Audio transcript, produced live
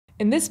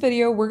In this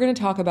video, we're going to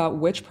talk about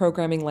which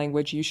programming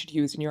language you should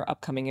use in your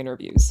upcoming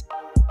interviews.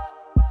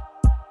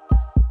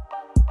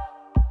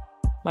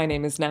 My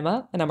name is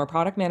Nema, and I'm a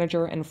product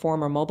manager and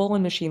former mobile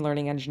and machine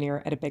learning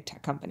engineer at a big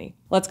tech company.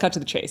 Let's cut to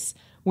the chase.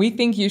 We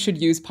think you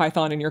should use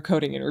Python in your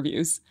coding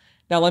interviews.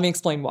 Now let me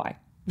explain why.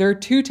 There are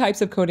two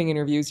types of coding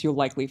interviews you'll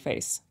likely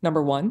face.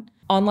 Number one,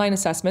 online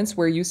assessments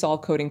where you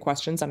solve coding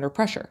questions under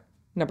pressure.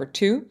 Number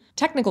two,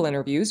 technical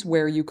interviews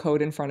where you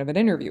code in front of an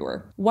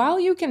interviewer. While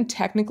you can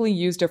technically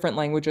use different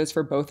languages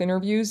for both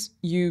interviews,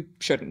 you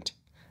shouldn't.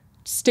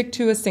 Stick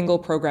to a single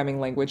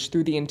programming language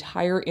through the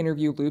entire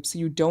interview loop so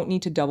you don't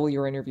need to double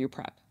your interview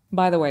prep.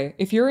 By the way,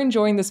 if you're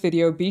enjoying this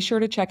video, be sure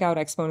to check out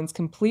Exponent's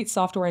complete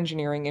software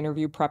engineering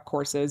interview prep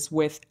courses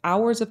with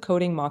hours of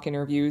coding mock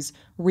interviews,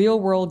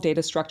 real-world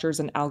data structures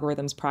and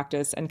algorithms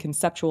practice, and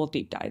conceptual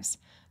deep dives.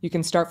 You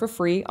can start for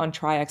free on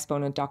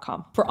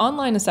tryexponent.com. For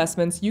online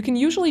assessments, you can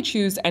usually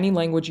choose any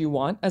language you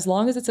want as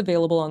long as it's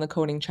available on the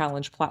Coding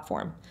Challenge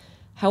platform.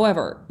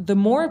 However, the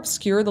more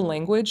obscure the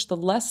language, the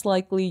less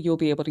likely you'll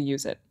be able to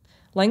use it.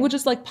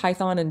 Languages like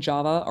Python and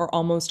Java are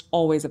almost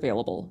always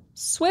available.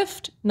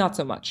 Swift, not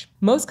so much.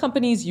 Most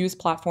companies use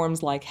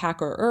platforms like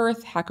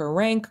HackerEarth,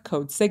 HackerRank,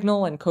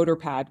 CodeSignal, and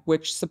CoderPad,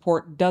 which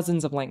support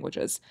dozens of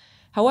languages.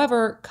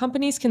 However,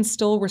 companies can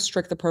still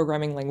restrict the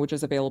programming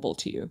languages available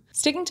to you.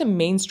 Sticking to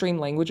mainstream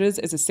languages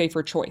is a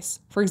safer choice.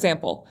 For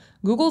example,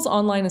 Google's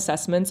online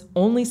assessments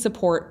only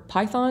support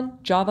Python,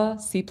 Java,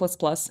 C++, and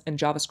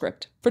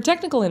JavaScript. For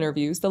technical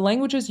interviews, the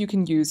languages you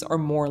can use are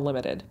more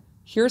limited.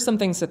 Here are some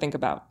things to think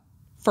about.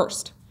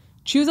 First,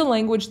 choose a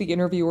language the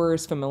interviewer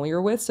is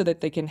familiar with so that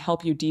they can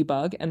help you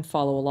debug and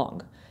follow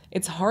along.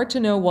 It's hard to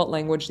know what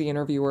language the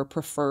interviewer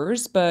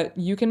prefers, but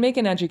you can make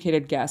an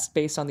educated guess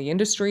based on the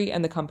industry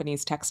and the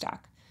company's tech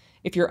stack.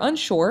 If you're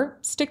unsure,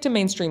 stick to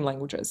mainstream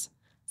languages.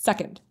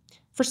 Second,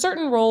 for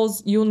certain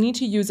roles, you'll need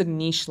to use a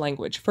niche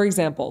language. For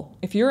example,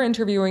 if you're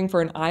interviewing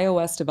for an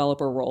iOS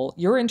developer role,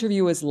 your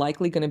interview is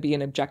likely going to be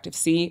in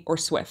Objective-C or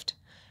Swift.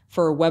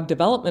 For a web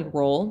development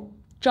role,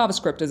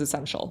 JavaScript is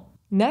essential.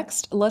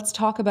 Next, let's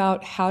talk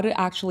about how to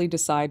actually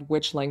decide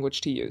which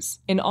language to use.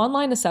 In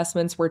online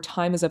assessments where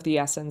time is of the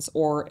essence,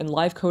 or in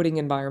live coding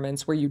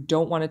environments where you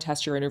don't want to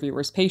test your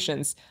interviewer's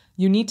patience,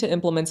 you need to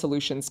implement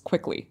solutions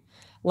quickly.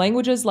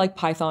 Languages like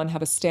Python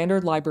have a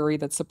standard library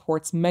that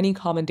supports many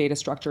common data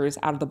structures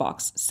out of the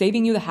box,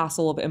 saving you the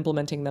hassle of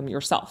implementing them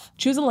yourself.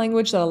 Choose a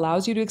language that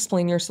allows you to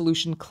explain your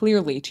solution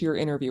clearly to your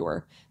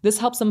interviewer. This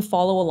helps them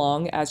follow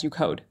along as you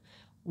code.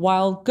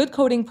 While good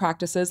coding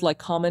practices like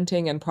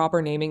commenting and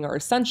proper naming are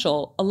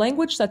essential, a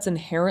language that's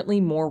inherently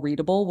more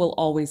readable will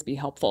always be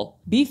helpful.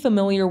 Be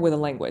familiar with a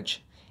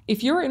language.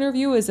 If your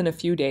interview is in a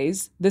few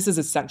days, this is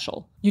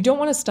essential. You don't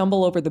want to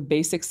stumble over the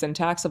basic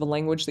syntax of a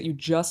language that you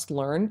just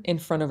learned in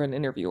front of an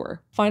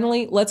interviewer.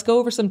 Finally, let's go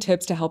over some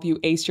tips to help you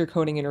ace your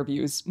coding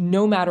interviews,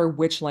 no matter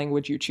which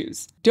language you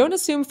choose. Don't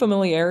assume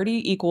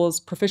familiarity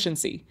equals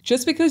proficiency.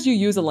 Just because you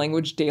use a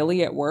language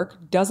daily at work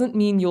doesn't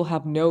mean you'll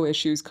have no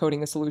issues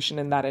coding a solution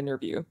in that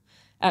interview.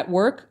 At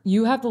work,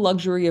 you have the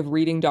luxury of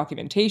reading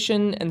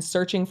documentation and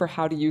searching for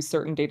how to use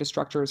certain data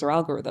structures or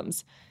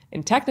algorithms.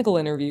 In technical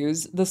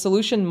interviews, the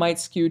solution might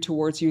skew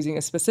towards using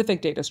a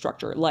specific data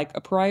structure, like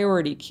a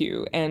priority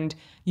queue, and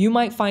you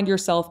might find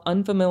yourself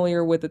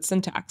unfamiliar with its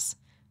syntax.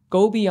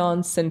 Go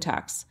beyond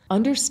syntax.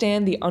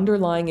 Understand the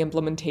underlying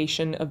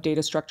implementation of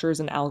data structures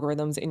and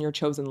algorithms in your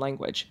chosen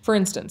language. For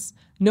instance,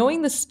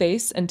 knowing the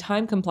space and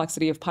time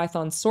complexity of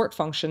Python's sort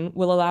function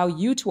will allow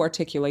you to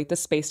articulate the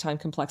space-time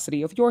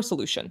complexity of your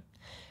solution.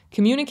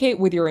 Communicate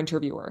with your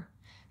interviewer.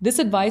 This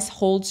advice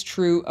holds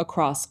true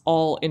across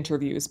all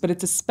interviews, but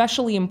it's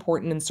especially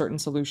important in certain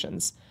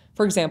solutions.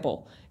 For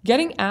example,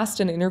 getting asked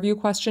an interview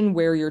question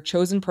where your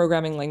chosen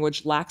programming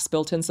language lacks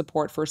built-in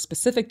support for a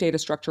specific data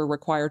structure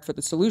required for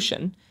the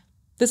solution,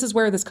 this is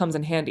where this comes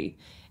in handy.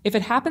 If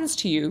it happens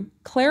to you,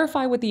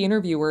 clarify with the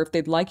interviewer if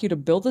they'd like you to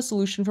build a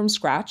solution from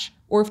scratch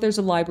or if there's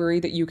a library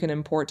that you can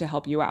import to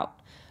help you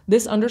out.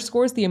 This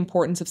underscores the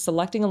importance of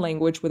selecting a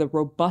language with a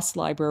robust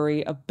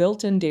library of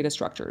built-in data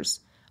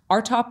structures.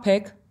 Our top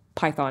pick,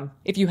 Python.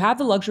 If you have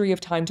the luxury of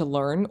time to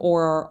learn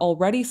or are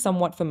already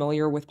somewhat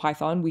familiar with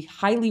Python, we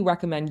highly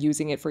recommend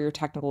using it for your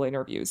technical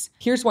interviews.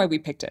 Here's why we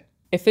picked it.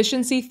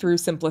 Efficiency through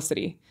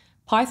simplicity.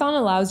 Python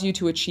allows you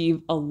to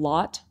achieve a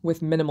lot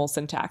with minimal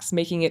syntax,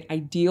 making it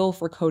ideal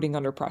for coding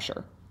under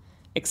pressure.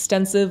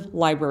 Extensive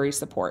library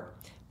support.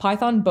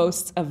 Python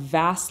boasts a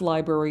vast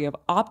library of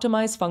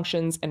optimized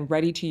functions and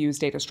ready-to-use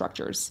data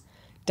structures.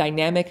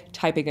 Dynamic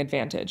typing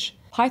advantage.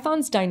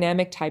 Python's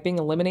dynamic typing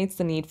eliminates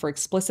the need for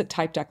explicit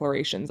type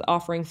declarations,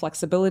 offering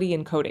flexibility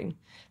in coding.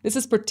 This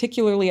is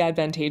particularly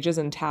advantageous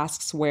in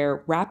tasks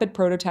where rapid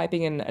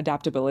prototyping and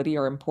adaptability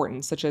are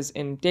important, such as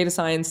in data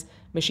science,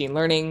 machine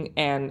learning,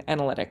 and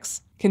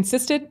analytics.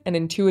 Consistent and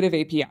intuitive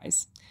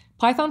APIs.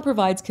 Python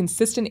provides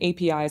consistent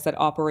APIs that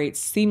operate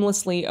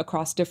seamlessly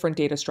across different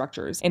data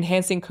structures,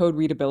 enhancing code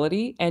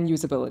readability and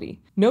usability.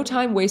 No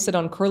time wasted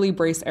on curly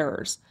brace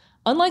errors.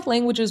 Unlike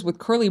languages with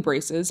curly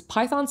braces,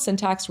 Python's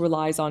syntax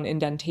relies on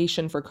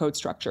indentation for code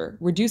structure,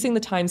 reducing the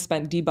time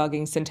spent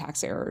debugging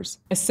syntax errors.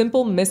 A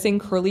simple missing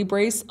curly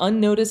brace,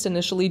 unnoticed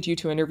initially due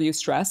to interview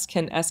stress,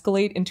 can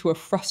escalate into a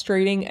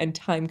frustrating and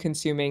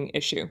time-consuming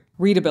issue.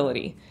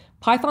 Readability.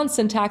 Python's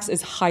syntax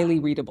is highly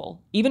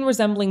readable, even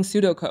resembling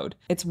pseudocode.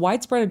 Its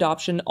widespread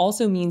adoption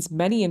also means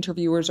many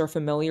interviewers are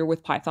familiar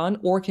with Python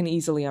or can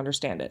easily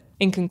understand it.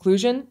 In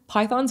conclusion,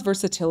 Python's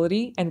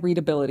versatility and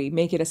readability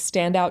make it a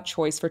standout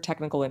choice for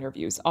technical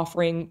interviews,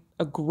 offering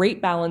a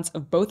great balance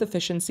of both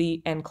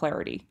efficiency and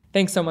clarity.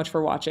 Thanks so much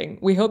for watching.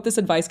 We hope this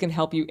advice can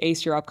help you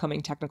ace your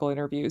upcoming technical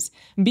interviews.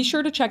 Be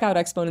sure to check out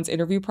Exponent's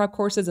interview prep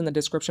courses in the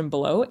description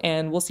below,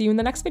 and we'll see you in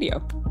the next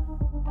video.